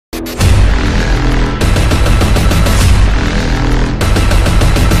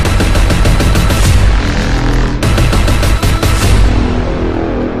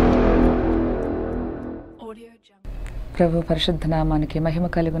ప్రభు పరిశుద్ధ నామానికి మహిమ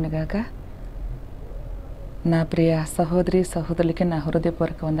కలుగునుగాక. నా ప్రియ సహోదరి సహోదరులకి నా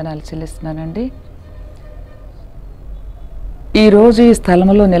హృదయపూర్వక వందనాలు చెల్లిస్తున్నానండి. ఈరోజు ఈ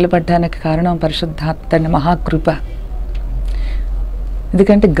స్థలంలో నిలబడ్డానికి కారణం పరిశుద్ధాత్మ మహాకృప.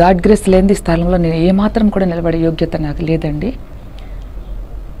 ఎందుకంటే గాడ్ గ్రేస్ లేని స్థలంలో నేను ఏమాత్రం కూడా నిలబడే యోగ్యత నాకు లేదండి.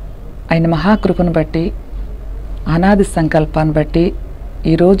 ఆయన మహాకృపను బట్టి, అనాది సంకల్పాన్ని బట్టి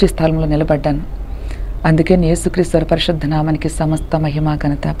ఈరోజు ఈ స్థలంలో నిలబడ్డాను. అందుకే యేసుక్రీస్తు పరిశుద్ధ నామానికి సమస్త మహిమ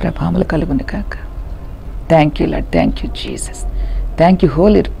ఘనత ప్రభావములు కలుగును కాక. Thank you lord, thank you Jesus, thank you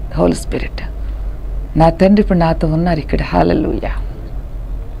Holi spirit. నా తండ్రి ఇప్పుడు నాతో ఉన్నారు ఇక్కడ. హల్లెలూయా.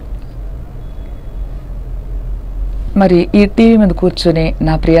 మరి ఈ టీవీ మీద కూర్చొని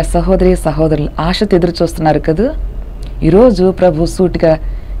నా ప్రియ సహోదరి సహోదరులు ఆశతో ఎదురు చూస్తున్నారు కదా. ఈరోజు ప్రభు సూటిగా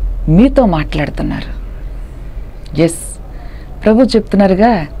మీతో మాట్లాడుతున్నారు. ఎస్, ప్రభు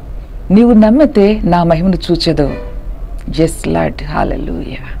చెప్తున్నారుగా, నీవు నమ్మితే నా మహిమను చూచెదు. ఎస్ లార్డ్,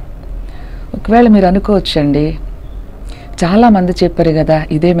 హల్లెలూయా. ఒకవేళ మీరు అనుకోవచ్చండి, చాలామంది చెప్పారు కదా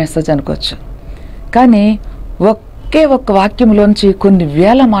ఇదే మెసేజ్ అనుకోవచ్చు. కానీ ఒకే ఒక్క వాక్యంలోంచి కొన్ని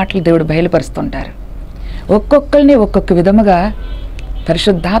వేల మాటలు దేవుడు బయలుపరుస్తుంటారు. ఒక్కొక్కరిని ఒక్కొక్క విధముగా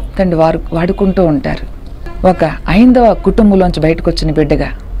పరిశుద్ధాత్మ వాడుకుంటూ ఉంటారు. ఒక 5వ కుటుంబంలోంచి బయటకు వచ్చిన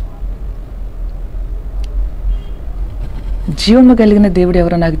బిడ్డగా జీవము కలిగిన దేవుడు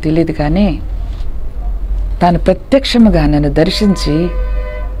ఎవరో నాకు తెలియదు, కానీ తాను ప్రత్యక్షముగా నన్ను దర్శించి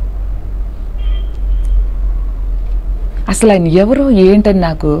అసలు ఆయన ఎవరు ఏంటని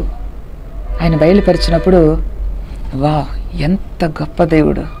నాకు ఆయన బయలుపరిచినప్పుడు, వా ఎంత గొప్ప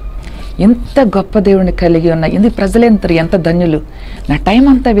దేవుడు, ఎంత గొప్ప దేవుడిని కలిగి ఉన్నా. ఇది ప్రజలంతా ఎంత ధన్యులు. నా టైం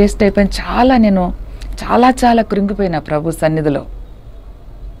అంతా వేస్ట్ అయిపోయింది. నేను చాలా కృంగిపోయిన ప్రభు సన్నిధిలో.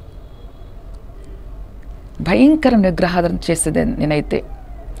 భయంకర నిగ్రహాదరణ చేసేదాన్ని నేనైతే.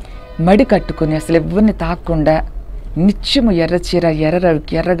 మడి కట్టుకుని అసలు ఎవరిని తాకకుండా నిత్యము ఎర్ర చీర,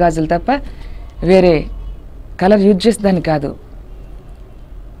 ఎర్ర గాజులు తప్ప వేరే కలర్ యూజ్ చేసేదాన్ని కాదు.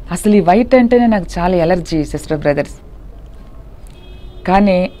 అసలు ఈ వైట్ అంటేనే నాకు చాలా ఎలర్జీ సిస్టర్ బ్రదర్స్.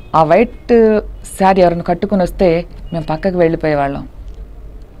 కానీ ఆ వైట్ శారీ ఎవరైనా కట్టుకుని వస్తే మేము పక్కకు వెళ్ళిపోయేవాళ్ళం.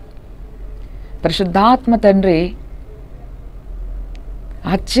 పరిశుద్ధాత్మ తండ్రి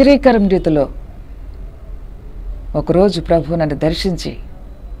ఆశ్చర్యకరం రీతిలో ఒకరోజు ప్రభు నన్ను దర్శించి,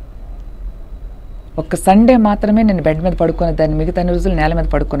 ఒక్క సండే మాత్రమే నేను బెడ్ మీద పడుకునేదాన్ని, మిగతా రోజులు నేల మీద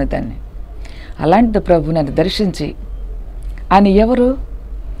పడుకునేదాన్ని. అలాంటిది ప్రభు నన్ను దర్శించి, ఆయన ఎవరు,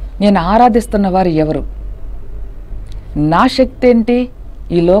 నేను ఆరాధిస్తున్న వారు ఎవరు, నా శక్తి ఏంటి,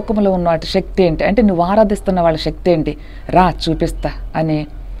 ఈ లోకంలో ఉన్న వాటి శక్తి ఏంటి, అంటే నువ్వు ఆరాధిస్తున్న వాళ్ళ శక్తి ఏంటి, రా చూపిస్తా అని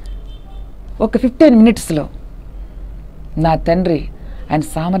ఒక 15 మినిట్స్లో నా తండ్రి ఆయన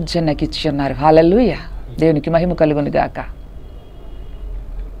సామర్థ్యం నాకు ఇచ్చి ఉన్నారు. హల్లెలూయా. దేవునికి మహిమ కలుగును గాక.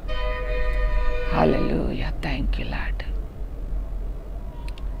 హల్లెలూయా. Thank you lord.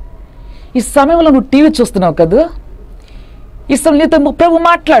 ఈ సమయంలో నువ్వు టీవీ చూస్తున్నావు కదా, ఈ సమయంలో నీతో ప్రభు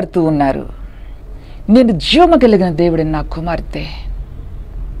మాట్లాడుతూ ఉన్నారు. నేను జీవము కలిగిన దేవుడిని నా కుమార్తె,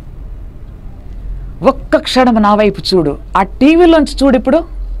 ఒక్క క్షణం నా వైపు చూడు. ఆ టీవీలోంచి చూడు. ఇప్పుడు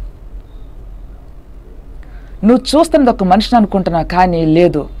నువ్వు చూస్తున్నది ఒక మనిషిని అనుకుంటున్నావు, కానీ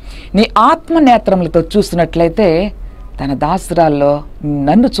లేదు. నీ ఆత్మనేత్రములతో చూసినట్లయితే తన దాసురాల్లో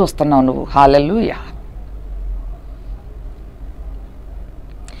నన్ను చూస్తున్నావు నువ్వు. హల్లెలూయా.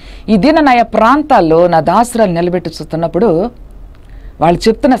 ఈ దిన నా ప్రాంతాల్లో నా దాసురాలు నిలబెట్టి చూస్తున్నప్పుడు వాళ్ళు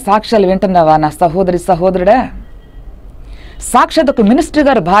చెప్తున్న సాక్ష్యాలు వింటున్నావా నా సహోదరి సహోదరుడా? సాక్షాత్ ఒక మినిస్టర్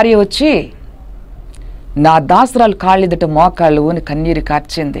గారు భార్య వచ్చి నా దాసురాలు కాళ్ళెదుట మోకాళ్ళు ఊని కన్నీరు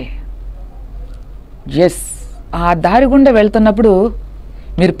కార్చింది. ఎస్, ఆ దారి గుండా వెళ్తున్నప్పుడు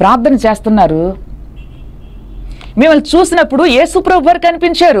మీరు ప్రార్థన చేస్తున్నారు. మిమ్మల్ని చూసినప్పుడు యేసుప్రభు వారు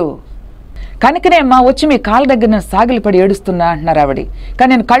కనిపించారు. కనుకనే మా వచ్చి మీ కాళ్ళ దగ్గర నేను సాగిలిపడి ఏడుస్తున్నా అంటున్నారు ఆవిడ. కానీ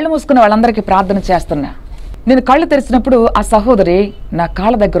నేను కళ్ళు మూసుకున్న వాళ్ళందరికీ ప్రార్థన చేస్తున్నా. నేను కళ్ళు తెరిచినప్పుడు ఆ సహోదరి నా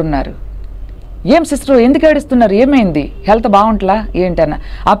కాళ్ళ దగ్గర ఉన్నారు. ఏం సిస్టర్ ఎందుకు ఏడుస్తున్నారు, ఏమైంది, హెల్త్ బాగుంటలా ఏంటన్న.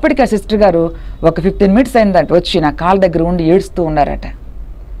 అప్పటికి ఆ సిస్టర్ గారు ఒక 15 మినిట్స్ అయిందంట వచ్చి నా కాళ్ళ దగ్గర ఉండి ఏడుస్తూ ఉన్నారట.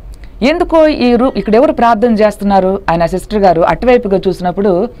 ఎందుకో ఇక్కడ ఎవరు ప్రార్థన చేస్తున్నారు ఆయన సిస్టర్ గారు అటువైపుగా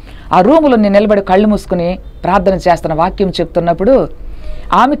చూసినప్పుడు ఆ రూములో నేను నిలబడి కళ్ళు మూసుకుని ప్రార్థన చేస్తున్న వాక్యం చెప్తున్నప్పుడు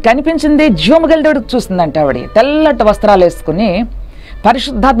ఆమె కనిపించింది జీవము గల దేవుడికి చూస్తుందంట. ఆవిడ తెల్లటి వస్త్రాలు వేసుకుని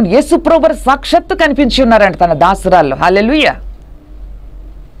పరిశుద్ధాత్మ యేసుప్రభు వారు సాక్షాత్తు కనిపించి ఉన్నారంట తన దాసురాల్లో. హల్లెలూయా.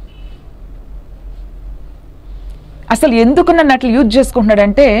 అసలు ఎందుకు నన్ను అట్లా యూజ్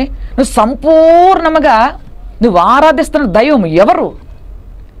చేసుకుంటున్నాడంటే, నువ్వు సంపూర్ణముగా నువ్వు ఆరాధిస్తున్న దైవం ఎవరు,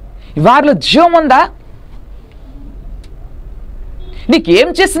 వారిలో జీవం ఉందా, నీకేం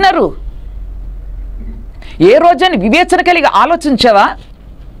చేసినారు, ఏ రోజని వివేచన కలిగి ఆలోచించావా?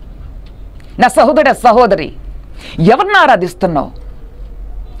 నా సహోదర సహోదరి, ఎవరిని ఆరాధిస్తున్నావు?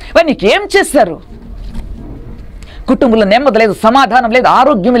 మరి నీకేం చేశారు? కుటుంబంలో నెమ్మది లేదు, సమాధానం లేదు,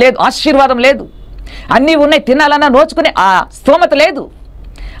 ఆరోగ్యం లేదు, ఆశీర్వాదం లేదు, అన్నీ ఉన్నాయి, తినాలన్నా నోచుకునే ఆ స్తోమత లేదు.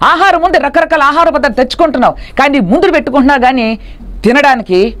 ఆహారం ఉంది, రకరకాల ఆహార పదార్థాలు తెచ్చుకుంటున్నావు, కానీ ముందు పెట్టుకుంటున్నావు, కానీ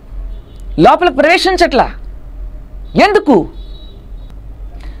తినడానికి లోపలికి ప్రవేశించట్లా. ఎందుకు?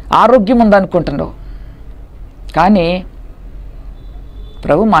 ఆరోగ్యం ఉందనుకుంటున్నావు, కానీ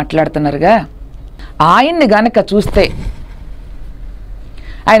ప్రభు మాట్లాడుతున్నారుగా, ఆయన్ని గనక చూస్తే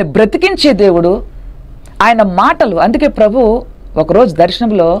ఆయన బ్రతికించే దేవుడు, ఆయన మాటలు. అందుకే ప్రభు ఒకరోజు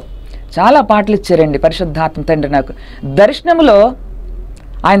దర్శనంలో చాలా పాటలు ఇచ్చారండి పరిశుద్ధాత్మ తండ్రి నాకు. దర్శనంలో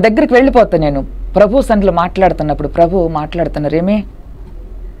ఆయన దగ్గరికి వెళ్ళిపోతా నేను, ప్రభు సన్నిధిలో మాట్లాడుతున్నప్పుడు ప్రభు మాట్లాడుతున్నారేమి,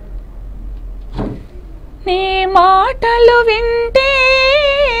 నీ మాటలు వింటే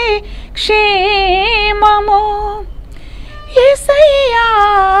క్షేమము యేసయ్యా,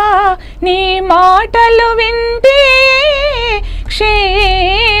 నీ మాటలు వింటే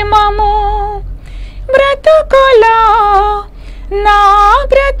క్షేమము, బ్రతుకులో నా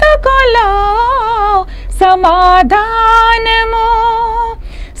బ్రతుకులో సమాధానము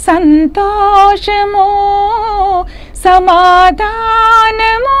సంతోషము,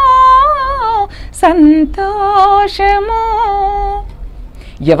 సమాధానము సంతోషము.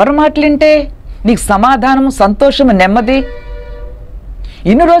 ఎవరు మాటలింటే నీకు సమాధానము, సంతోషము, నెమ్మది?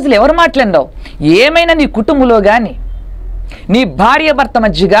 ఇన్ని రోజులు ఎవరు మాట్లాడినావు? ఏమైనా నీ కుటుంబంలో కానీ నీ భార్య భర్త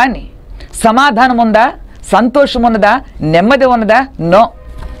మధ్య కానీ సమాధానం ఉందా? సంతోషం ఉన్నదా? నెమ్మది ఉన్నదా? నో.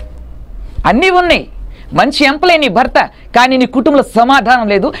 అన్నీ ఉన్నాయి. మంచి ఎంప్లాయ్ నీ భర్త, కానీ నీ కుటుంబంలో సమాధానం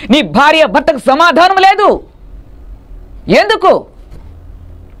లేదు, నీ భార్య భర్తకు సమాధానం లేదు. ఎందుకు?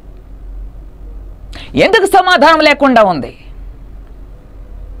 ఎందుకు సమాధానం లేకుండా ఉంది?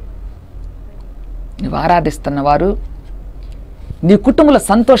 నువ్వు ఆరాధిస్తున్న వారు నీ కుటుంబంలో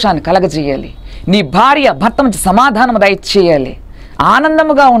సంతోషాన్ని కలగజేయాలి, నీ భార్య భర్త మధ్య సమాధానం దయచేయాలి,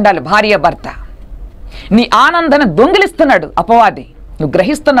 ఆనందముగా ఉండాలి భార్య భర్త. నీ ఆనందాన్ని దొంగిలిస్తున్నాడు అపవాది. నువ్వు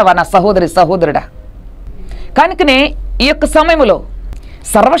గ్రహిస్తున్నావా నా సహోదరి సహోదరుడా? కనుకనే ఈ యొక్క సమయంలో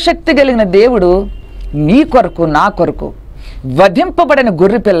సర్వశక్తి కలిగిన దేవుడు నీ కొరకు నా కొరకు వధింపబడిన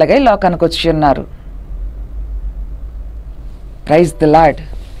గొర్రె పిల్లగా ఈ లోకానికి వచ్చి ఉన్నారు. Praise the lord.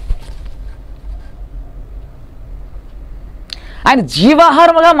 ఆయన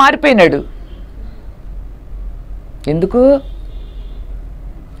జీవాహారముగా మారిపోయినాడు. ఎందుకు?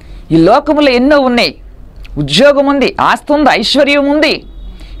 ఈ లోకములో ఎన్నో ఉన్నాయి, ఉద్యోగం ఉంది, ఆస్తి ఉంది, ఐశ్వర్యం ఉంది,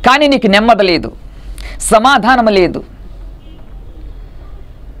 కానీ నీకు నెమ్మది లేదు, సమాధానం లేదు.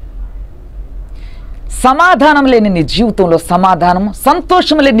 సమాధానం లేని నీ జీవితంలో సమాధానము,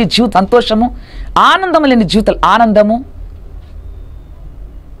 సంతోషం లేని నీ జీవితం సంతోషము, ఆనందం లేని జీవితం ఆనందము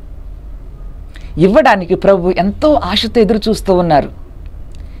ఇవ్వడానికి ప్రభు ఎంతో ఆశతో ఎదురు చూస్తూ ఉన్నారు.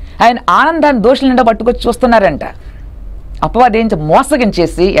 ఆయన ఆనందాన్ని దోషుల నిండా పట్టుకొచ్చి చూస్తున్నారంట. అపవాది ఏం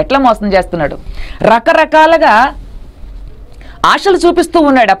మోసగించేసి ఎట్లా మోసం చేస్తున్నాడు? రకరకాలుగా ఆశలు చూపిస్తూ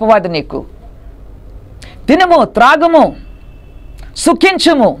ఉన్నాడు అపవాది. నీకు తినము, త్రాగము,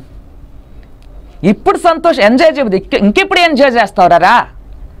 సుఖించము, ఇప్పుడు సంతోషం ఎంజాయ్ చేయదు, ఇంకెప్పుడు ఎంజాయ్ చేస్తావురా?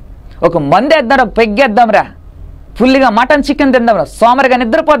 ఒక మందు వేద్దాంరా, ఒక పెగ్గేద్దాంరా, ఫుల్గా మటన్ చికెన్ తిందాంరా, సోమరిగా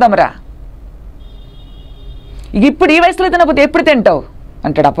నిద్రపోదాంరా. ఇప్పుడు ఈ వయసులో తినకపోతే ఎప్పుడు తింటావు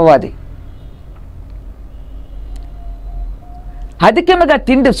అంటాడు అపవాది. అధికముగా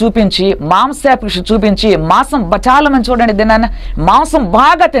తిండి చూపించి, మాంసాపేక్ష చూపించి, మాంసం చాలా మంది చూడండి దినాన్న మాంసం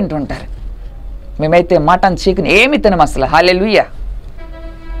బాగా తింటుంటారు. మేమైతే మటన్ చికెన్ ఏమి తినం అసలు. హల్లెలూయా.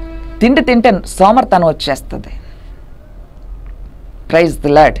 తిండి తింటే సోమర్తనం వచ్చేస్తుంది. Praise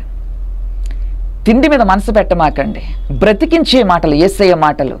the lord. తిండి మీద మనసు పెట్టమాకండి. బ్రతికించే మాటలు యేసయ్య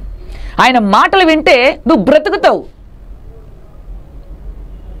మాటలు. ఆయన మాటలు వింటే నువ్వు బ్రతుకుతావు.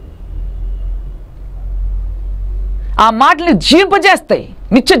 ఆ మాటలు జీవింపజేస్తాయి,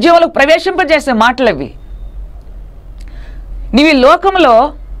 నిత్య జీవంలోకి ప్రవేశింపజేసే మాటలు అవి. నీవి లోకంలో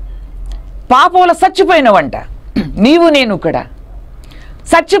పాపంలో చచ్చిపోయినవంట, నీవు నేను కూడా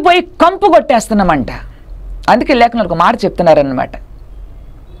చచ్చిపోయి కంపు కొట్టేస్తున్నామంట. అందుకే లేఖనాలు ఒక మాట చెప్తున్నారన్నమాట.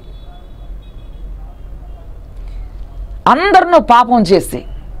 అందరూ పాపం చేసి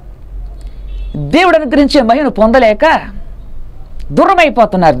దేవుడు అనుగ్రహించే మహిమను పొందలేక దూరం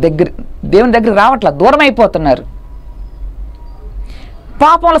అయిపోతున్నారు. దేవుని దగ్గర రావట్లా, దూరం అయిపోతున్నారు.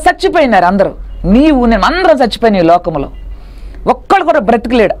 పాపంలో చచ్చిపోయినారు అందరూ. నీవు నేను అందరూ చచ్చిపోయిన లోకంలో ఒక్కడు కూడా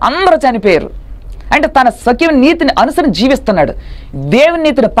బ్రతికలేడు, అందరూ చనిపోయారు. అంటే తన స్వకీయ నీతిని అనుసరించి జీవిస్తున్నాడు. దేవుని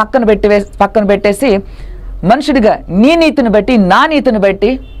నీతిని పక్కన పెట్టేసి మనుషుడిగా నీ నీతిని బట్టి నా నీతిని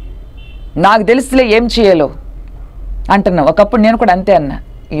బట్టి నాకు తెలిసిలే ఏం చేయాలో అంటున్నావు. ఒకప్పుడు నేను కూడా అంతే అన్నా.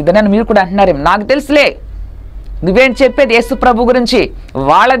 ఇదనని మీరు కూడా అంటున్నారేమో, నాకు తెలుసులే నువ్వేం చెప్పేది యేసు ప్రభు గురించి,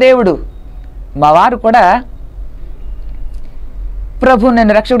 వాళ్ళ దేవుడు. మా వారు కూడా ప్రభు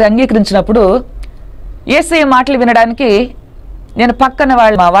నేను రక్షకుడు అంగీకరించినప్పుడు యేసయ్య మాటలు వినడానికి నేను పక్కన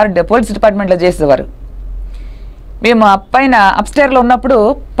మా వారు పోలీస్ డిపార్ట్మెంట్లో చేసేవారు. మేము పైన అప్స్టైర్లో ఉన్నప్పుడు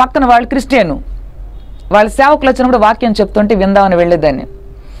పక్కన వాళ్ళు క్రిస్టియను, వాళ్ళ సేవకులు వచ్చినప్పుడు వాక్యం చెప్తుంటే విందామని వెళ్ళేదాన్ని.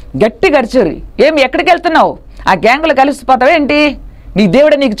 గట్టి గడిచారు, ఏమి ఎక్కడికి వెళ్తున్నావు, ఆ గ్యాంగులో కలిసిపోతావా ఏంటి, నీ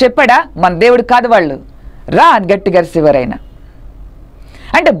దేవుడే నీకు చెప్పాడా, మన దేవుడు కాదు వాళ్ళు, రా అని గట్టి గడిచేవారు ఆయన.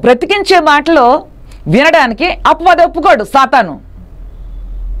 అంటే బ్రతికించే మాటలు వినడానికి అపవాది ఒప్పుకోడు, సాతాను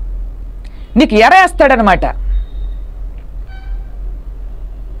నీకు ఎరేస్తాడనమాట.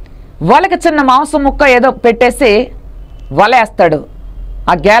 వాళ్ళకి చిన్న మాంసం ముక్క ఏదో పెట్టేసి వలేస్తాడు.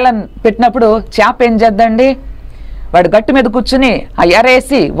 ఆ గ్యాలన్ పెట్టినప్పుడు చేప ఏం చేద్దండి, వాడు గట్టి మీద కూర్చుని ఆ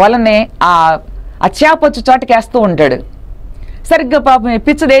ఎరేసి వలని ఆ చేప వచ్చి చోటకి వేస్తూ ఉంటాడు. సరిగ్గా పాపం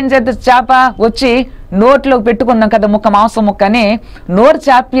పిచ్చిది ఏం చేద్దాం, చేప వచ్చి నోట్లోకి పెట్టుకున్నాం కదా ముక్క మాంసం ముక్క అని నోరు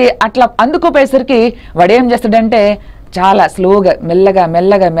చాపి అట్లా అందుకోపోయేసరికి వాడు ఏం చేస్తాడంటే చాలా స్లోగా మెల్లగా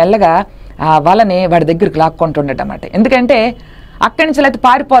మెల్లగా మెల్లగా ఆ వలని వాడి దగ్గరికి లాక్కుంటుండట అన్నమాట. ఎందుకంటే అక్కడి నుంచి అయితే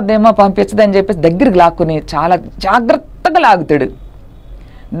పారిపోద్దేమో పంపించదని చెప్పేసి దగ్గరికి లాక్కుని చాలా జాగ్రత్తగా లాగుతాడు.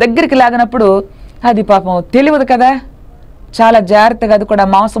 దగ్గరికి లాగినప్పుడు అది పాపం తెలియదు కదా, చాలా జాగ్రత్తగా అది కూడా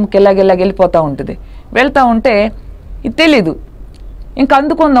మాంసం కిల్లాగిల్లాగా వెళ్ళిపోతూ ఉంటుంది. వెళ్తూ ఉంటే ఇది తెలీదు, ఇంకా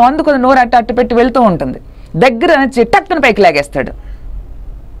అందుకుంది నోరు అట్టు పెట్టి వెళ్తూ ఉంటుంది. దగ్గర నుంచి టక్కున పైకి లాగేస్తాడు.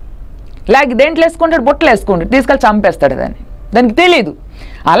 లాగి దేంట్లో వేసుకుంటాడు, బొట్టలు వేసుకుంటాడు, తీసుకెళ్ళి చంపేస్తాడు దానికి తెలీదు.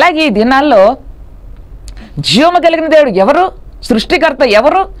 అలాగే ఈ దినాల్లో జీవము కలిగిన దేవుడు ఎవరు, సృష్టికర్త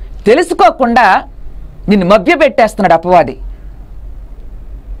ఎవరు తెలుసుకోకుండా నిన్ను మభ్య పెట్టేస్తున్నాడు అపవాది.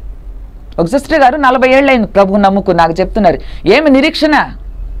 ఒక సిస్టర్ గారు 40 ఏళ్ళు అయింది ప్రభువు నమ్ముకు, నాకు చెప్తున్నారు, ఏమి నిరీక్షణ,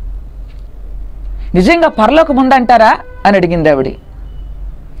 నిజంగా పరలోకం ఉందంటారా అని అడిగింది ఆవిడ.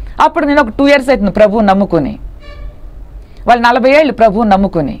 అప్పుడు నేను ఒక 2 years అవుతుంది ప్రభువు నమ్ముకుని. వాళ్ళు 40 ఏళ్ళు ప్రభువు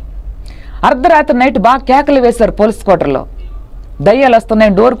నమ్ముకుని అర్ధరాత్రి నైట్ బాగా కేకలు వేశారు పోలీస్ క్వార్టర్లో, దయ్యాలు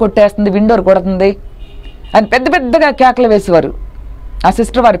వస్తున్నాయి, డోర్ కొట్టేస్తుంది, విండోర్ కొడుతుంది అని పెద్ద పెద్దగా కేకలు వేసేవారు ఆ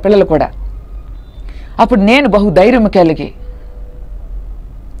సిస్టర్ వారి పిల్లలు కూడా. అప్పుడు నేను బహు ధైర్యం కలిగి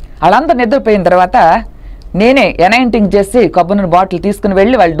వాళ్ళందరూ నిద్రపోయిన తర్వాత నేనే ఎనైంటింగ్ చేసి కొబ్బరి బాటిల్ తీసుకుని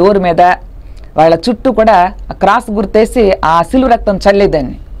వెళ్ళి వాళ్ళ డోర్ మీద వాళ్ళ చుట్టూ కూడా క్రాస్ గుర్తేసి ఆ సిలువ రక్తం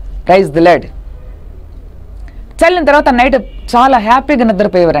చల్లేదాన్ని. Praise the lord. చల్లిన తర్వాత నైట్ చాలా హ్యాపీగా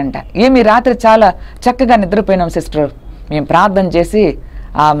నిద్రపోయేవారంట. ఏమి రాత్రి చాలా చక్కగా నిద్రపోయినాం సిస్టర్, మేము ప్రార్థన చేసి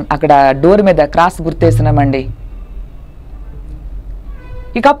అక్కడ డోర్ మీద క్రాస్ గుర్తేసినామండి.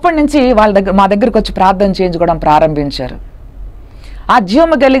 ఇక అప్పటి నుంచి మా దగ్గరకు వచ్చి ప్రార్థన చేయించుకోవడం ప్రారంభించారు. ఆ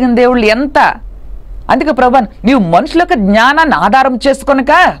జీవము కలిగిన దేవుళ్ళు ఎంత, అందుకే ప్రభు నీవు మనుషులకు జ్ఞానాన్ని ఆధారం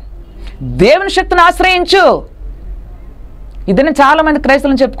చేసుకొనక దేవుని శక్తిని ఆశ్రయించు, ఇదని చాలా మంది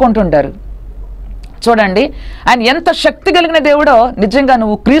క్రైస్తవులను చెప్పుకుంటుంటారు. చూడండి ఆయన ఎంత శక్తి కలిగిన దేవుడో, నిజంగా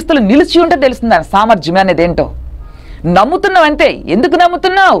నువ్వు క్రీస్తులు నిలిచి ఉంటే తెలుస్తుంది ఆయన సామర్థ్యం అనేది ఏంటో. నమ్ముతున్నావు అంతే. ఎందుకు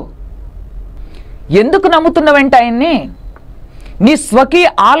నమ్ముతున్నావంటే ఆయన్ని నీ స్వకీయ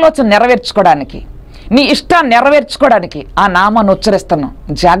ఆలోచన నెరవేర్చుకోవడానికి, నీ ఇష్టాన్ని నెరవేర్చుకోవడానికి ఆ నామాన్ని ఉచ్చరిస్తున్నావు.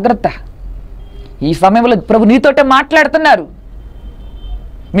 జాగ్రత్త, ఈ సమయంలో ప్రభు నీతోటే మాట్లాడుతున్నారు.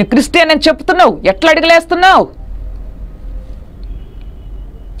 మీ క్రిస్టియన్ అని చెప్తున్నావు, ఎట్లా అడుగులేస్తున్నావు?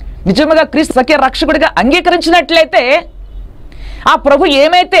 నిజంగా క్రీస్తు స్వకీయ రక్షకుడిగా అంగీకరించినట్లయితే ఆ ప్రభు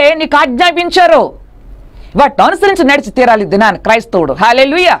ఏమైతే నీకు ఆజ్ఞాపించారో వాటిని అనుసరించి నడిచి తీరాలి దినాన్ని క్రైస్తవుడు.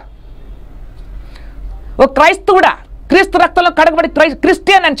 హల్లెలూయా. ఓ క్రైస్తవుడా, క్రీస్తు రక్తంలో కడగబడి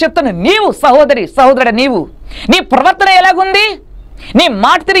క్రిస్టియన్ అని చెప్తున్నా నీవు సహోదరుడా, నీ ప్రవర్తన ఎలాగుంది, నీ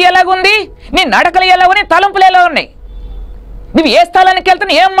మాట తిరిగి ఎలాగుంది, నీ నడకలు ఎలా ఉన్నాయి, తలంపులు ఎలా ఉన్నాయి, నువ్వు ఏ స్థలానికి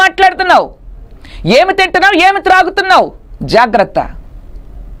వెళ్తున్నావు, ఏం మాట్లాడుతున్నావు, ఏమి తింటున్నావు, ఏమి త్రాగుతున్నావు? జాగ్రత్త.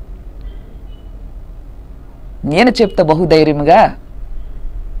 నేను చెప్తా బహుధైర్యంగా,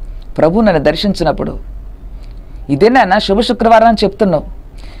 ప్రభు నన్ను దర్శించినప్పుడు ఇదేనా శుభ శుక్రవారం అని చెప్తున్నావు.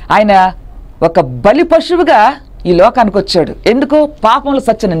 ఆయన ఒక బలి పశువుగా ఈ లోకానికి వచ్చాడు. ఎందుకు? పాపంలో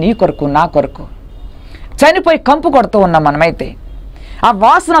సచ్చిన నీ కొరకు, నా కొరకు చనిపోయి కంపు కొడుతూ ఉన్నాం మనమైతే. ఆ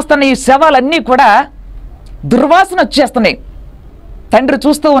వాసన వస్తున్న ఈ శవాలన్నీ కూడా దుర్వాసన వచ్చేస్తున్నాయి. తండ్రి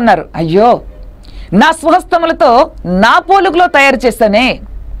చూస్తూ ఉన్నారు, అయ్యో నా స్వహస్తములతో నా పోలుగులో తయారు చేస్తానే,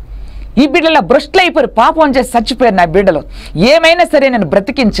 ఈ బిడ్డల భ్రష్టులు అయిపోయారు, పాపం చేసి చచ్చిపోయారు నా బిడ్డలు, ఏమైనా సరే నేను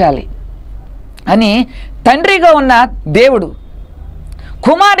బ్రతికించాలి అని తండ్రిగా ఉన్న దేవుడు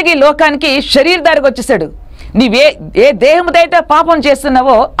కుమారుడికి లోకానికి శరీరధారికి వచ్చేసాడు. ఏ దేహముదైతే పాపం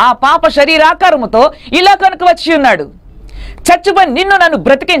చేస్తున్నావో ఆ పాప శరీరాకారముతో ఈ లోకానికి వచ్చి ఉన్నాడు. చచ్చిపోయి నిన్ను నన్ను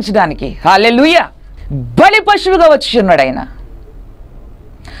బ్రతికించడానికి హల్లెలూయా బలి పశువుగా వచ్చి ఉన్నాడు ఆయన.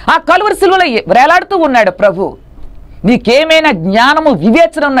 ఆ కలువరి సిలువలో వేలాడుతూ ఉన్నాడు ప్రభు. నీకేమైనా జ్ఞానము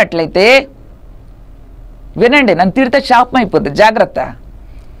వివేచన ఉన్నట్లయితే వినండి, నన్ను తిరిగితే శాపం అయిపోద్ది, జాగ్రత్త.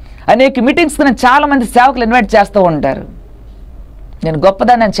 అనేక మీటింగ్స్కి నేను చాలామంది సేవకులు ఇన్వైట్ చేస్తూ ఉంటారు. నేను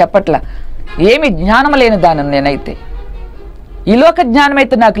గొప్పదానని చెప్పట్లా, ఏమి జ్ఞానం లేని దానం నేనైతే. ఈ లోక జ్ఞానం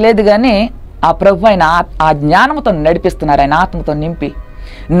అయితే నాకు లేదు, కానీ ఆ ప్రభు ఆయన ఆ జ్ఞానంతో నడిపిస్తున్నారు, ఆయన ఆత్మతో నింపి.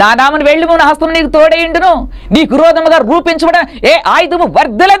 నా నామను వెళ్ళి నా హస్తం నీకు తోడేయిండును, నీకు విరోధముగా రూపించబడిన ఏ ఆయుధము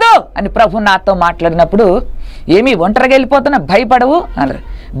వర్ధలదు అని ప్రభు నాతో మాట్లాడినప్పుడు, ఏమి ఒంటరిగా వెళ్ళిపోతున్నా, భయపడవు అన్నారు.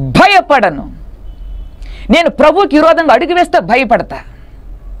 భయపడను. నేను ప్రభుకి విరోధంగా అడుగు వేస్తే భయపడతా,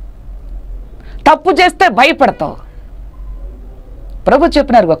 తప్పు చేస్తే భయపడతావు. ప్రభు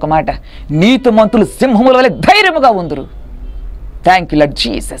చెప్పినారు ఒక మాట, నీతిమంతులు సింహముల వలె ధైర్యముగా ఉందురు. Thank you lord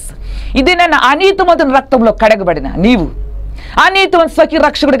Jesus. ఇది నేను అనీతిమంతుని రక్తంలో కడగబడిన నీవు, అనీతిమంతు స్వకీయ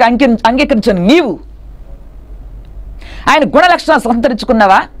రక్షకుడిగా అంగీకరించిన నీవు, ఆయన గుణ లక్షణాలు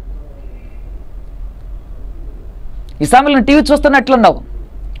సంతరించుకున్నావా? ఈ సమయంలో టీవీ చూస్తున్నట్లున్నావు,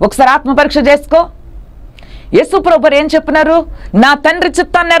 ఒకసారి ఆత్మ పరీక్ష చేసుకో. యేసు ప్రభువు ఏం చెప్పినారు? నా తండ్రి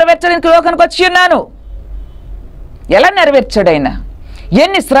చిత్తాన్ని నెరవేర్చడానికి లోకానికి వచ్చి ఉన్నాను. ఎలా నెరవేర్చాడు ఆయన?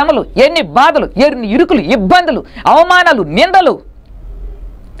 ఎన్ని శ్రమలు, ఎన్ని బాధలు, ఎన్ని ఇరుకులు, ఇబ్బందులు, అవమానాలు, నిందలు,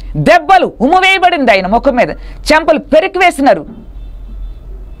 దెబ్బలు ఉమ్మవేయబడింది ఆయన ముఖం మీద. చెంపలు పెరికి వేసినారు,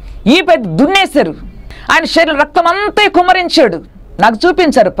 ఈ పెద్ద దున్నేశారు, ఆయన శరీరం రక్తం అంతా కుమ్మరించాడు. నాకు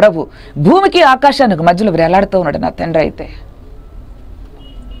చూపించారు ప్రభు. భూమికి ఆకాశానికి మధ్యలో వేలాడుతూ ఉన్నాడు నా తండ్రి. అయితే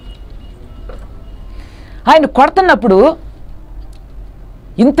ఆయన కొడుతున్నప్పుడు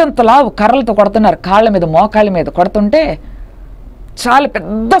ఇంతంతలా కర్రలతో కొడుతున్నారు, కాళ్ళ మీద మోకాళ్ళ మీద కొడుతుంటే చాలా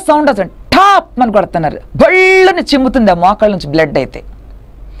పెద్ద సౌండ్ వస్తుంది, టాప్ అని కొడుతున్నారు. బళ్ళని చిమ్ముతుంది ఆ మోకాళ్ళ నుంచి బ్లడ్. అయితే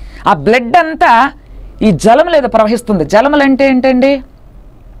ఆ బ్లడ్ అంతా ఈ జలములు ఏదో ప్రవహిస్తుంది. జలములు అంటే ఏంటండి?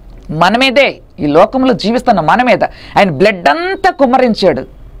 మన మీదే, ఈ లోకంలో జీవిస్తున్న మన మీద ఆయన బ్లడ్ అంతా కుమ్మరించాడు.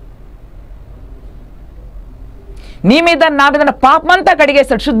 నీ మీద నా మీద పాపమంతా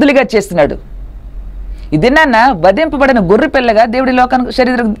కడిగేశాడు, శుద్ధులుగా చేసినాడు. ఇది నాన్న వధింపబడిన గొర్రె పిల్లగా దేవుడి లోకానికి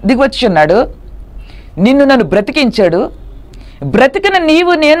శరీరం దిగివచ్చి ఉన్నాడు. నిన్ను నన్ను బ్రతికించాడు. బ్రతికిన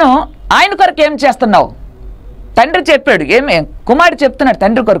నీవు నేను ఆయన కొరకు ఏం చేస్తున్నావు? తండ్రి చెప్పాడు, కుమారుడు చెప్తున్నాడు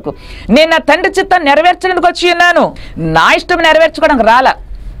తండ్రి కొరకు, నేను నా తండ్రి చిత్తాన్ని నెరవేర్చడానికి వచ్చి ఉన్నాను, నా ఇష్టం నెరవేర్చుకోవడానికి రాలా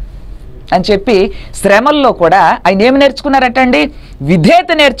అని చెప్పి శ్రమల్లో కూడా ఆయన ఏమి నేర్చుకున్నారంట అండి?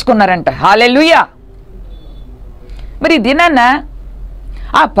 విధేయత నేర్చుకున్నారంట. హల్లెలూయా. మరి దినాన్న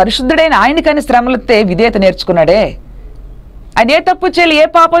ఆ పరిశుద్ధుడైన ఆయనకని శ్రమలతో విధేయత నేర్చుకున్నాడే. ఆయన ఏ తప్పు చేయలే, ఏ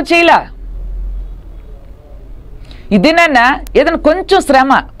పాపం చేయలా. ఇదేనన్న ఏదైనా కొంచెం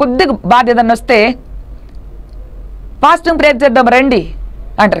శ్రమ, కొద్దిగా బాధ ఏదన్నా వస్తే ఫాస్టింగ్ ప్రేయర్ చేద్దాం రండి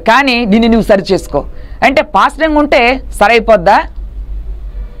అంటారు, కానీ నిన్ను నువ్వు సరి చేసుకో అంటే ఫాస్టింగ్ ఉంటే సరైపోద్దా?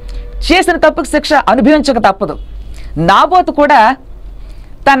 చేసిన తప్పుకు శిక్ష అనుభవించక తప్పదు. నాబోతు కూడా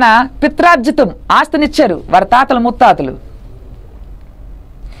తన పిత్రార్జితం ఆస్తినిచ్చారు వారి తాతలు ముత్తాతలు.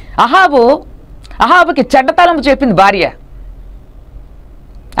 అహాబుకి చెడ్డ తలంపు చెప్పింది భార్య.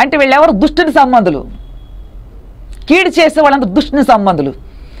 అంటే వీళ్ళెవరు? దుష్టుని సంబంధులు, కీడు చేసే వాళ్ళందరూ దుష్టుని సంబంధులు.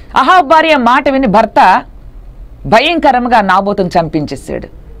 అహాబు భార్య మాట విని భర్త భయంకరంగా నాబోతుని చంపించేసాడు.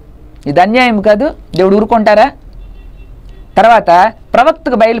 ఇది అన్యాయం కాదు? దేవుడు ఊరుకుంటారా? తర్వాత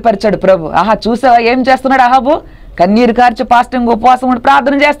ప్రవక్తకు బయలుపరిచాడు ప్రభు. చూసావా ఏం చేస్తున్నాడు అహాబు? కన్నీరు కార్చి ఫాస్టింగ్ ఉపవాసం ఉండి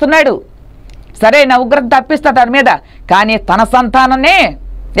ప్రార్థన చేస్తున్నాడు. సరే, నా ఉగ్రత తప్పిస్తా తన మీద, కానీ తన సంతానాన్ని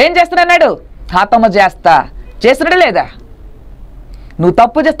ఏం చేస్తున్నాడు? హతము చేస్తున్నాడు లేదా? నువ్వు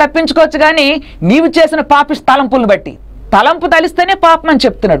తప్పు చేసి తప్పించుకోవచ్చు, కానీ నీవు చేసిన పాపిష్టి తలంపులను బట్టి, తలంపు తలిస్తేనే పాపం అని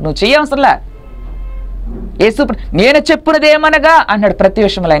చెప్తున్నాడు. నువ్వు చేయవసరంలా. యేసు నేను చెప్పినది ఏమనగా అన్నాడు ప్రతి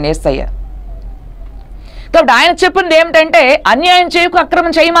విషయంలో ఆయన యేసయ్య. కాబట్టి ఆయన చెప్పినది ఏమిటంటే అన్యాయం చేయకు,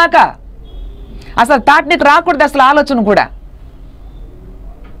 అక్రమం చేయమాక. అసలు తాటి నీకు రాకూడదు అసలు ఆలోచన కూడా.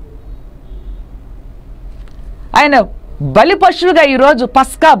 ఆయన బలి పశువుగా ఈరోజు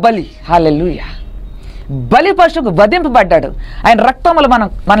పస్కా బలి, హల్లెలూయా, బలి పశువుకు వధింపబడ్డాడు. ఆయన రక్తములు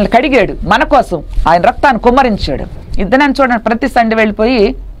మనల్ని కడిగాడు, మన కోసం ఆయన రక్తాన్ని కుమ్మరించాడు. ఇద్దరు చూడండి, ప్రతి సండే వెళ్ళిపోయి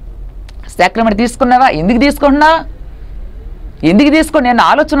సాక్రమెంట్ తీసుకున్నావా? ఎందుకు తీసుకుంటున్నావు? ఎందుకు తీసుకోండి? నేను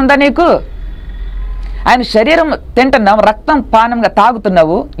ఆలోచన ఉందా నీకు? ఆయన శరీరం తింటున్నావు, రక్తం పానంగా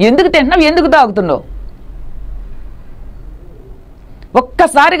తాగుతున్నావు. ఎందుకు తింటున్నావు? ఎందుకు తాగుతున్నావు?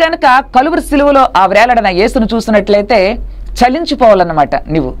 ఒక్కసారి కనుక కలువరి సిలువలో ఆ వేలాడిన యేసును చూసినట్లయితే చలించిపోవాలన్నమాట.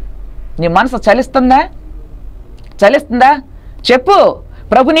 నీ మనసు చలిస్తుందా? చెప్పు.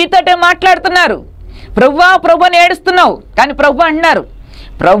 ప్రభు నీతోటే మాట్లాడుతున్నారు. ప్రభువా ప్రభు అని ఏడుస్తున్నావు, కానీ ప్రభు అంటున్నారు,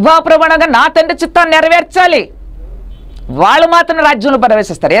 ప్రభువా ప్రభు అనగా నా తండ్రి చిత్తాన్ని నెరవేర్చాలి. వాళ్ళు మాత్రం రాజ్యంలో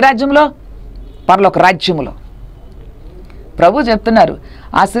ప్రవేశిస్తారు. ఏ రాజ్యంలో? పరలోక రాజ్యములో. ప్రభు చెప్తున్నారు,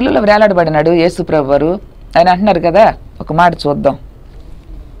 ఆ సిలువలో వేలాడబడినాడు యేసు ప్రభు వారు. ఆయన అంటున్నారు కదా, ఒక మాట చూద్దాం.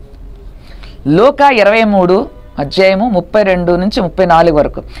 లోకా 23 అధ్యాయము 32 నుంచి 34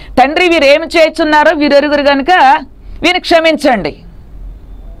 వరకు. తండ్రి వీరేమి చేస్తున్నారో వీరెరుగురు గనుక వీరిని క్షమించండి.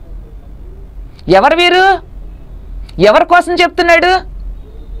 ఎవరు వీరు? ఎవరి కోసం చెప్తున్నాడు?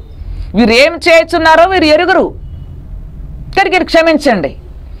 వీరు ఏం చేస్తున్నారో వీరు ఎరుగురు కనుక క్షమించండి.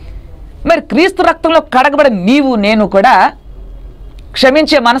 మరి క్రీస్తు రక్తంలో కడగబడిన నీవు నేను కూడా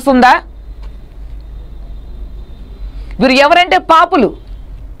క్షమించే మనసుందా? వీరు ఎవరంటే పాపులు.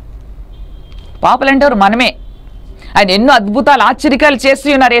 పాపులంటే ఎవరు? మనమే. ఆయన ఎన్నో అద్భుతాలు ఆశ్చర్యకాలు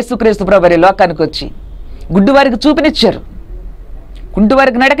చేసి ఉన్నారు యేసుక్రీస్తు ప్రభువు లోకానికి వచ్చి. గుడ్డివారికి చూపునిచ్చారు,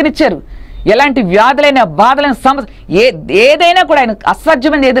 కుంటివారికి నడకనిచ్చారు. ఎలాంటి వ్యాధులైన బాధలైన ఏదైనా కూడా ఆయన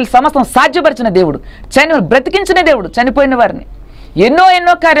అసాధ్యమైన ఏదైనా సమస్తం సాధ్యపరిచిన దేవుడు, బ్రతికించిన దేవుడు, చనిపోయిన వారిని ఎన్నో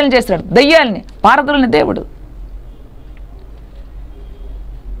ఎన్నో కార్యాలు చేశాడు. దయ్యాల్ని పారదోలిన దేవుడు.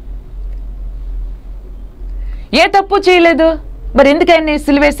 ఏ తప్పు చేయలేదు, మరి ఎందుకు ఆయన్ని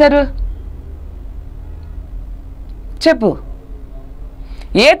సిలువేశారు చెప్పు?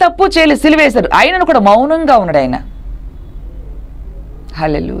 ఏ తప్పు చేయలేదు, సిలువేశారు. ఆయనను కూడా మౌనంగా ఉన్నాడు ఆయన.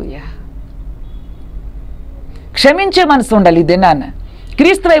 హల్లెలూయా. క్షమించే మనసు ఉండాలి. ఇదే నాన్న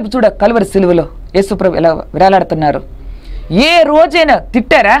క్రీస్తు వైపు చూడ. కలువరి సిలువలో యేసుప్రభు ఎలా వేలాడుతున్నారు. ఏ రోజైనా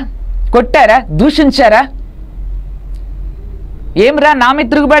తిట్టారా, కొట్టారా, దూషించారా? ఏమిరా నా మీద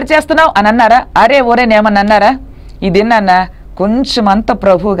తిరుగుబాటు చేస్తున్నావు అని అన్నారా? అరే ఓరేనేమని అన్నారా? ఇది నాన్న కొంచెం అంత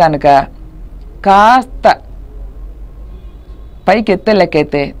ప్రభు కనుక కాస్త పైకి ఎత్తే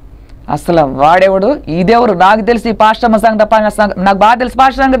లెక్కైతే అసలు వాడేవాడు ఇదేవరు నాకు తెలిసి పాశ్రమ సంగతి నాకు బాగా తెలిసి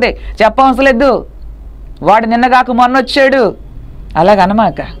పాశ్రమ సంగతి చెప్పవలసిన లేదు. వాడు నిన్నగాక మొన్న వచ్చాడు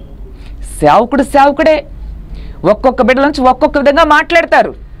అలాగనమాక. సేవకుడు సేవకుడే. ఒక్కొక్క బిడ్డల నుంచి ఒక్కొక్క విధంగా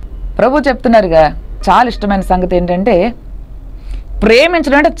మాట్లాడతారు. ప్రభు చెప్తున్నారుగా, చాలా ఇష్టమైన సంగతి ఏంటంటే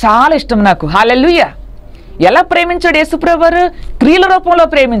ప్రేమించడం అంటే చాలా ఇష్టం నాకు. హల్లెలూయా. ఎలా ప్రేమించాడు యేసుప్రభు వారు? క్రియల రూపంలో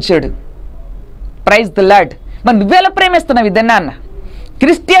ప్రేమించాడు. Praise the lord. మరి నువ్వెలా ప్రేమిస్తున్నావు ఇదన్నా అన్న?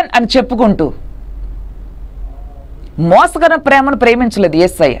 క్రిస్టియన్ అని చెప్పుకుంటూ మోసకర ప్రేమను ప్రేమించలేదు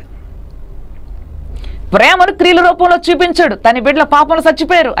యేసయ్య. ప్రేమను క్రియల రూపంలో చూపించాడు. తన బిడ్డల పాపంలో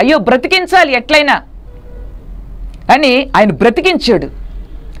చచ్చిపోయారు, అయ్యో బ్రతికించాలి ఎట్లయినా అని ఆయన బ్రతికించాడు.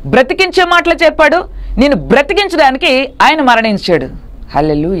 బ్రతికించే మాటలు చెప్పాడు. నేను బ్రతికించడానికి ఆయన మరణించాడు.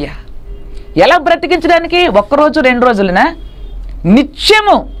 హల్లెలూయా. ఎలా బ్రతికించడానికి? ఒక్కరోజు 2 రోజులనా?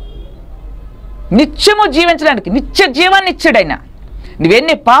 నిత్యము నిత్యము జీవించడానికి నిత్య జీవాన్ని ఇచ్చాడు ఆయన.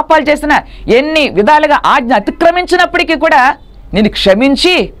 నువ్వెన్ని పాపాలు చేసినా, ఎన్ని విధాలుగా ఆజ్ఞ అతిక్రమించినప్పటికీ కూడా నేను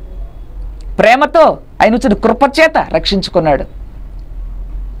క్షమించి ప్రేమతో ఆయన వచ్చిన కృపచేత రక్షించుకున్నాడు.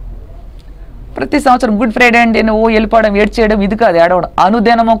 ప్రతి సంవత్సరం గుడ్ ఫ్రైడే అంటే నువ్వు వెళ్ళిపోవడం, ఏడ్చేయడం ఇది కాదు, ఏడవడం.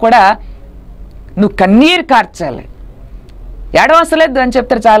 అనుదినము కూడా నువ్వు కన్నీరు కార్చాలి. ఏడవసలేదు అని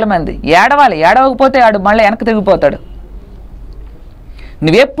చెప్తారు చాలామంది. ఏడవాలి. ఏడవకపోతే ఆడు మళ్ళీ వెనక్కి తిరిగిపోతాడు.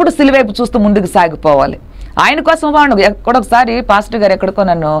 నువ్వెప్పుడు సిలువైపు చూస్తూ ముందుకు సాగిపోవాలి. ఆయన కోసం వాడు ఎక్కడొకసారి పాస్టర్ గారు ఎక్కడికో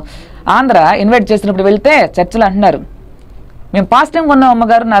నన్ను ఆంధ్ర ఇన్వైట్ చేసినప్పుడు వెళ్తే చర్చలు అంటున్నారు, మేము పాస్టింగ్ ఉన్నాం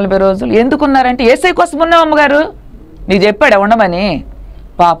అమ్మగారు 40 రోజులు. ఎందుకున్నారంటే యేసయ్య కోసం ఉన్నాం అమ్మగారు. నీకు చెప్పాడు ఉండమని.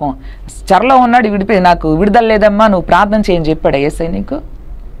 పాపం చెరలో ఉన్నాడు, నాకు విడుదల లేదమ్మా, నువ్వు ప్రార్థన చేయని చెప్పాడు యేసయ్య నీకు?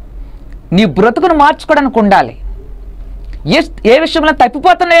 నీ బ్రతుకును మార్చుకోవడానికి ఉండాలి. ఏ విషయంలో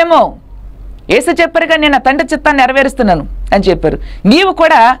తప్పిపోతున్నాయేమో యేసు చెప్పారు కానీ నేను నా తండ్రి చిత్తాన్ని నెరవేరుస్తున్నాను అని చెప్పారు. నీవు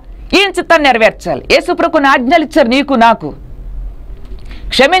కూడా ఈయన చిత్తాన్ని నెరవేర్చాలి. యేసు ప్రభు కొన్ని ఆజ్ఞలు ఇచ్చారు నీకు నాకు.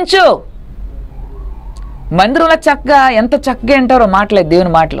 క్షమించు. మందిరంలో చక్కగా ఎంత చక్కగా అంటారో మాటలేదు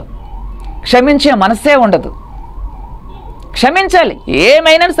దేవుని మాటలు. క్షమించే మనసే ఉండదు. క్షమించాలి.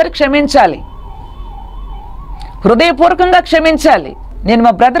 ఏమైనా సరే క్షమించాలి. హృదయపూర్వకంగా క్షమించాలి. నేను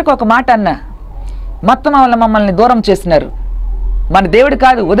మా బ్రదర్కి ఒక మాట అన్నా, మొత్తం వల్ల మమ్మల్ని దూరం చేసినారు, మన దేవుడు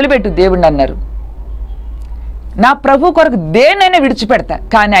కాదు వదిలిపెట్టు దేవుడిని అన్నారు. నా ప్రభు కొరకు దేనైనా విడిచిపెడతా,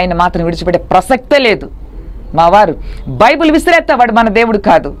 కానీ ఆయన మాత్రం విడిచిపెట్టే ప్రసక్తే లేదు. మా వారు బైబిల్ విసిరేస్తా, వాడు మన దేవుడు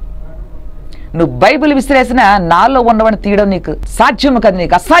కాదు. నువ్వు బైబిల్ విసిరేసినా నాలో ఉన్నవాడిని తీయడం నీకు సాధ్యము కదా,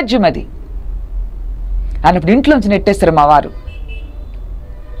 నీకు అసాధ్యం అది అన్నప్పుడు ఇంట్లోంచి నెట్టేశారు మా వారు.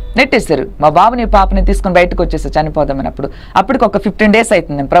 నెట్టేశారు. మా బాబుని పాపని తీసుకుని బయటకు వచ్చేసారు చనిపోదామని. అప్పటికి ఒక 15 days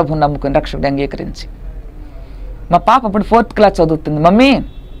అవుతుంది నేను ప్రభుని నమ్ముకుని రక్షకుడు అంగీకరించి. మా పాప అప్పుడు 4th class చదువుతుంది. మమ్మీ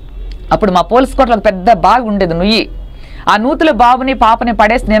అప్పుడు మా పోలీస్ కోటలో పెద్ద బావి ఉండేది, నుయ్యి. ఆ నూతులో బాబుని పాపని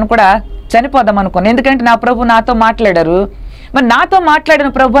పడేసి నేను కూడా చనిపోదాం అనుకున్నాను. ఎందుకంటే నా ప్రభు నాతో మాట్లాడారు. మరి నాతో మాట్లాడిన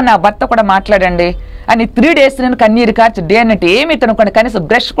ప్రభు నా భర్త కూడా మాట్లాడండి అని 3 days నేను కన్నీరు కార్చి డే అన్నట్టు ఏమీ తినకుండా కనీసం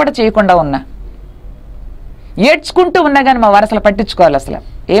బ్రష్ కూడా చేయకుండా ఉన్నా. ఏడ్చుకుంటూ ఉన్నా కానీ మా వారు అసలు పట్టించుకోవాలి, అసలు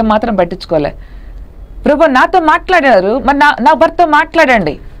ఏం మాత్రం పట్టించుకోలే. ప్రభు నాతో మాట్లాడారు, మరి నా భర్త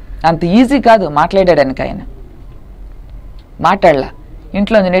మాట్లాడండి. అంత ఈజీ కాదు మాట్లాడడానికి. ఆయన మాట్లాడలా.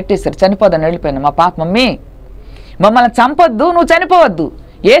 ఇంట్లో నెట్టేశారు. చనిపోదని వెళ్ళిపోయాను. మా పాప మమ్మీ మమ్మల్ని చంపొద్దు, నువ్వు చనిపోవద్దు,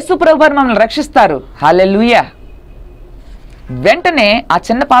 యేసు ప్రభు మమ్మల్ని రక్షిస్తారు. హల్లెలూయా. వెంటనే ఆ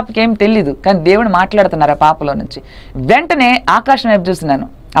చిన్న పాపకి ఏం తెలీదు, కానీ దేవుడు మాట్లాడుతున్నారు ఆ పాపలో నుంచి. వెంటనే ఆకాశం వైపు చూసినాను.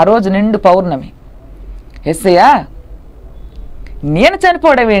 ఆ రోజు నిండు పౌర్ణమి. యేసయ్యా నేను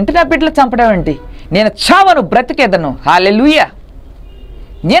చనిపోవడం ఏంటి, నా బిడ్డలు చంపడం ఏంటి, నేను చావను బ్రతికేదను, హల్లెలూయా.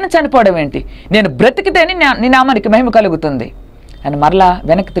 నేను చనిపోవడం ఏంటి, నేను బ్రతికితేనే నీ నామానికి మహిమ కలుగుతుంది అని మరలా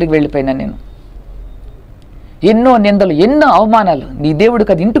వెనక్కి తిరిగి వెళ్ళిపోయినా నేను. ఎన్నో నిందలు, ఎన్నో అవమానాలు. నీ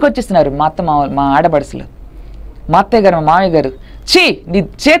దేవుడికి అది ఇంటికి వచ్చేస్తున్నారు మా అత్త మా ఆడబడుసులు, మా అత్తయ్య గారు, మా మామయ్య గారు. చీ, నీ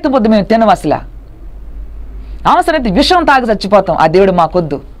చేతి ముద్ద మేము తినం అసలు, అవసరమైతే విషం తాగి చచ్చిపోతాం, ఆ దేవుడు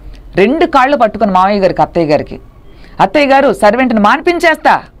మాకొద్దు. 2 కాళ్ళు పట్టుకుని మామయ్య గారికి, అత్తయ్య గారు సర్వెంట్ని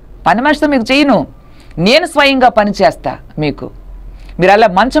మానిపించేస్తా, పని మనిషితో మీకు చేయను, నేను స్వయంగా పని చేస్తా మీకు, మీరు అలా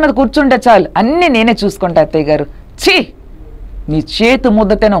మంచం మీద కూర్చుంటే చాలు, అన్నీ నేనే చూసుకుంటా అత్తయ్య గారు. ఛీ, నీ చేతి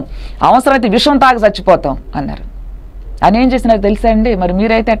ముద్ద తినం, అవసరమైతే విషం తాగి చచ్చిపోతాం అన్నారు. అని ఏం చేసినారు తెలుసా అండి? మరి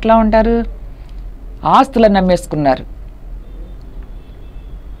మీరైతే ఎట్లా ఉంటారు? ఆస్తులను నమ్మేసుకున్నారు,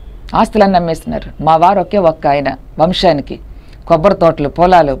 ఆస్తులను నమ్మేస్తున్నారు. మా వారు ఒక్క ఆయన వంశానికి కొబ్బరి తోటలు,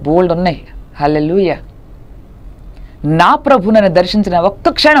 పొలాలు బోల్డ్ ఉన్నాయి, హల్లెలూయా. నా ప్రభు నన్ను దర్శించిన ఒక్క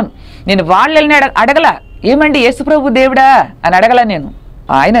క్షణం నేను వాళ్ళని అడగల, ఏమండి యేసు ప్రభు దేవుడా అని అడగల నేను.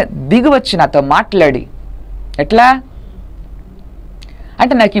 ఆయన దిగి వచ్చి నాతో మాట్లాడి, ఎట్లా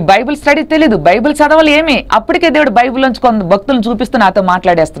అంటే నాకు ఈ బైబిల్ స్టడీ తెలీదు, బైబిల్ చదవాలి ఏమి, అప్పటికే దేవుడు బైబిల్ నుంచి కొంత భక్తులను చూపిస్తూ నాతో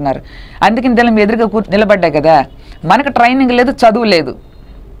మాట్లాడేస్తున్నారు. అందుకని తెల్ల మీ ఎదురుగా నిలబడ్డా కదా. మనకు ట్రైనింగ్ లేదు, చదువు లేదు,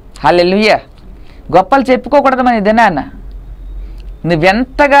 హల్లెలూయా. గొప్పలు చెప్పుకోకూడదు మన దినాన్న.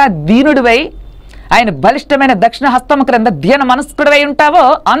 నువ్వెంతగా దీనుడివై ఆయన బలిష్టమైన దక్షిణ హస్తము క్రింద ధ్యాన మనస్కుడివై ఉంటావో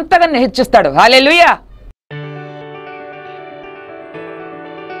అంతగా హెచ్చిస్తాడు, హల్లెలూయా.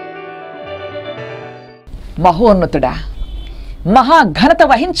 మహోన్నతుడా, మహాఘనత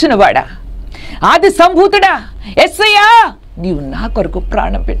వహించినవాడా, ఆది సంభూతుడా, యేసయ్యా, నీవు నా కొరకు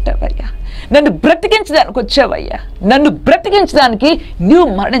ప్రాణం పెట్టావయ్యా, నన్ను బ్రతికించడానికి వచ్చావయ్యా, నన్ను బ్రతికించడానికి నీవు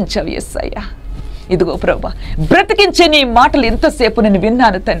మరణించావు యేసయ్యా. ఇదిగో ప్రభువా, బ్రతికించే నీ మాటలు ఎంతసేపు నేను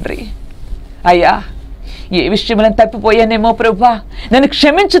విన్నాను తండ్రి. అయ్యా, ఏ విషయంలో తప్పిపోయానేమో ప్రభువా, నన్ను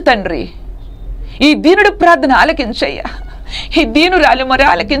క్షమించు తండ్రి. ఈ దీనుడు ప్రార్థన ఆలకించయ్యా, ఈ దీనురాలు మరి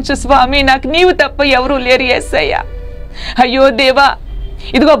ఆలకించు స్వామి, నాకు నీవు తప్ప ఎవరూ లేరు యేసయ్యా. అయ్యో దేవా,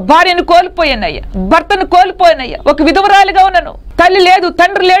 ఇదిగో భార్యను కోల్పోయానయ్యా, భర్తను కోల్పోయానయ్యా, ఒక విధవరాలుగా ఉన్నాను, తల్లి లేదు,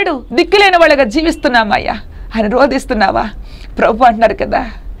 తండ్రి లేడు, దిక్కులేని వాళ్ళగా జీవిస్తున్నామయ్యా అని రోధిస్తున్నావా? ప్రభు అంటున్నారు కదా,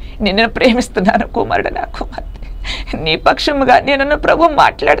 నిన్ను ప్రేమిస్తున్నాను కుమారుడు, నా కుమార్తె, నీ పక్షముగా నేను ప్రభు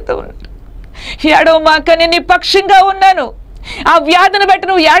మాట్లాడుతూ ఉన్నాను. ఏడవ మాక, నేను నీ పక్షంగా ఉన్నాను, ఆ వ్యాధిని బట్టి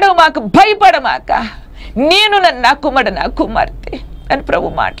నువ్వు ఏడవ మాక, భయపడమాక, నేను నా కుమారుడు, నా కుమార్తె అని ప్రభు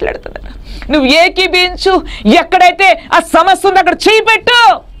మాట్లాడుతున్నాను. నువ్వు ఏకీభించు, ఎక్కడైతే ఆ సమస్య ఉందో అక్కడ చేయి పెట్టు,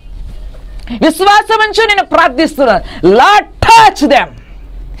 విశ్వాసం ఉంచు. నేను ప్రార్థిస్తున్నాను, lord touch them,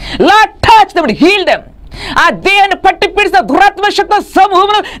 lord touch them, heal them. ఆ దేహాన్ని పట్టి పిడిసిన దురాత్మ శక్తి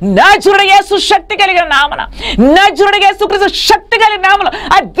సమూహంలో నజరుడైన యేసు శక్తి కలిగిన నామన, నజరుడైన యేసు క్రీస్తు శక్తి కలిగిన నామలో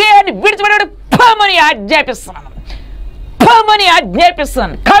ఆ దేహాన్ని విడిచిపెట్టాడు పమని ఆజ్ఞాపిస్తున్నాను, పమని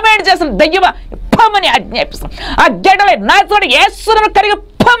ఆజ్ఞాపిస్తున్నాను. కమాండ్ చేస్తున్న దయ్యమా, పమని ఆజ్ఞాపిస్తున్నాను. ఆ గడ్డలే నజరుడైన యేసు కలిగి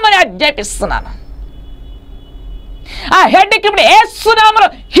పమని ఆజ్ఞాపిస్తున్నాను. ఆ హెడ్కి ఇప్పుడు యేసు నామములో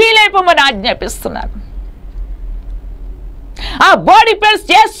హీల్ అయిపోమని ఆజ్ఞాపిస్తున్నాను. ఆ బాడీ పెయిన్స్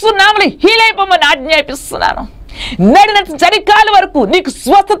యేసు నామములో హీల్ అయిపోమని ఆజ్ఞాపిస్తున్నాను. నడిన చలికాల వరకు నీకు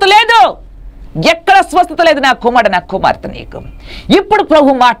స్వస్థత లేదు, ఎక్కడ స్వస్థత లేదు నా కుమారుడు, నా కుమార్తె నీకు. ఇప్పుడు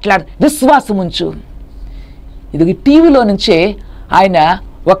ప్రభు మాట్లాడు, విశ్వాసం ఉంచు. ఇది టీవీలో నుంచే ఆయన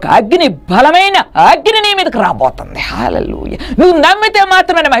ఒక అగ్ని, బలమైన అగ్ని నీ మీదకి రాబోతుంది, హల్లెలూయా. నువ్వు నమ్మితే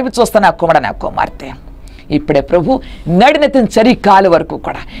మాత్రమే మహిమ చూస్తాను నా కుమారుడు, నా కుమార్తె. ఇప్పుడే ప్రభు నడినెత్తిన చలికాల వరకు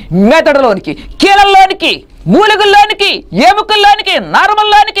కూడా మెదడులోనికి, కీళ్ళల్లోనికి, మూలుగుల్లోనికి, ఎముకల్లోనికి,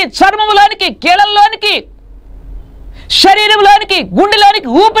 నరముల్లోనికి, చర్మములోనికి, కీళ్ళల్లోనికి, శరీరంలోనికి, గుండెలోనికి,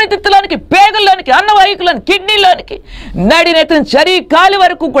 ఊపిరితిత్తులోనికి, పేగుల్లోనికి, అన్నవాహికలోనికి, కిడ్నీలోనికి, నడినెత్తిన చలికాల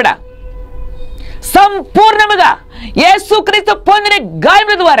వరకు కూడా సంపూర్ణముగా యేసుక్రీస్తు పొందిన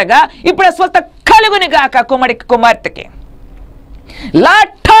గాయముల ద్వారాగా ఇప్పుడు స్వస్థ కలుగుని గాక కుమారుడికి, కుమార్తెకి.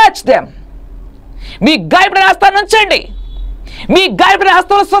 Lord touch them. మీ గాయపడిన హస్తాన్ని ఉంచండి, మీ గాయపడిన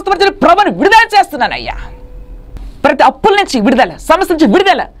హస్తంలో స్వస్థపరిచిన ప్రభుని విడుదల చేస్తున్నానయ్యా. ప్రతి అప్పుల నుంచి విడుదల, సమస్య నుంచి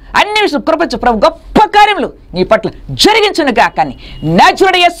విడుదల, అన్ని విషయాలు కృపచ్చు ప్రభు గొప్ప కార్యములు నీ పట్ల జరిగించును గాకని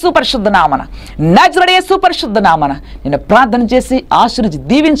నజరుడైన యేసు పరిశుద్ధ నామన, నజరుడైన యేసు పరిశుద్ధ నామన నేను ప్రార్థన చేసి ఆశీర్వదించి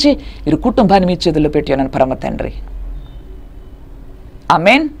దీవించి మీరు కుటుంబాన్ని మీ చేతుల్లో పెట్టానని పరమ తండ్రి.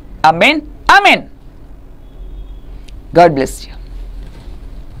 ఆమేన్, ఆమేన్, ఆమేన్. God bless you.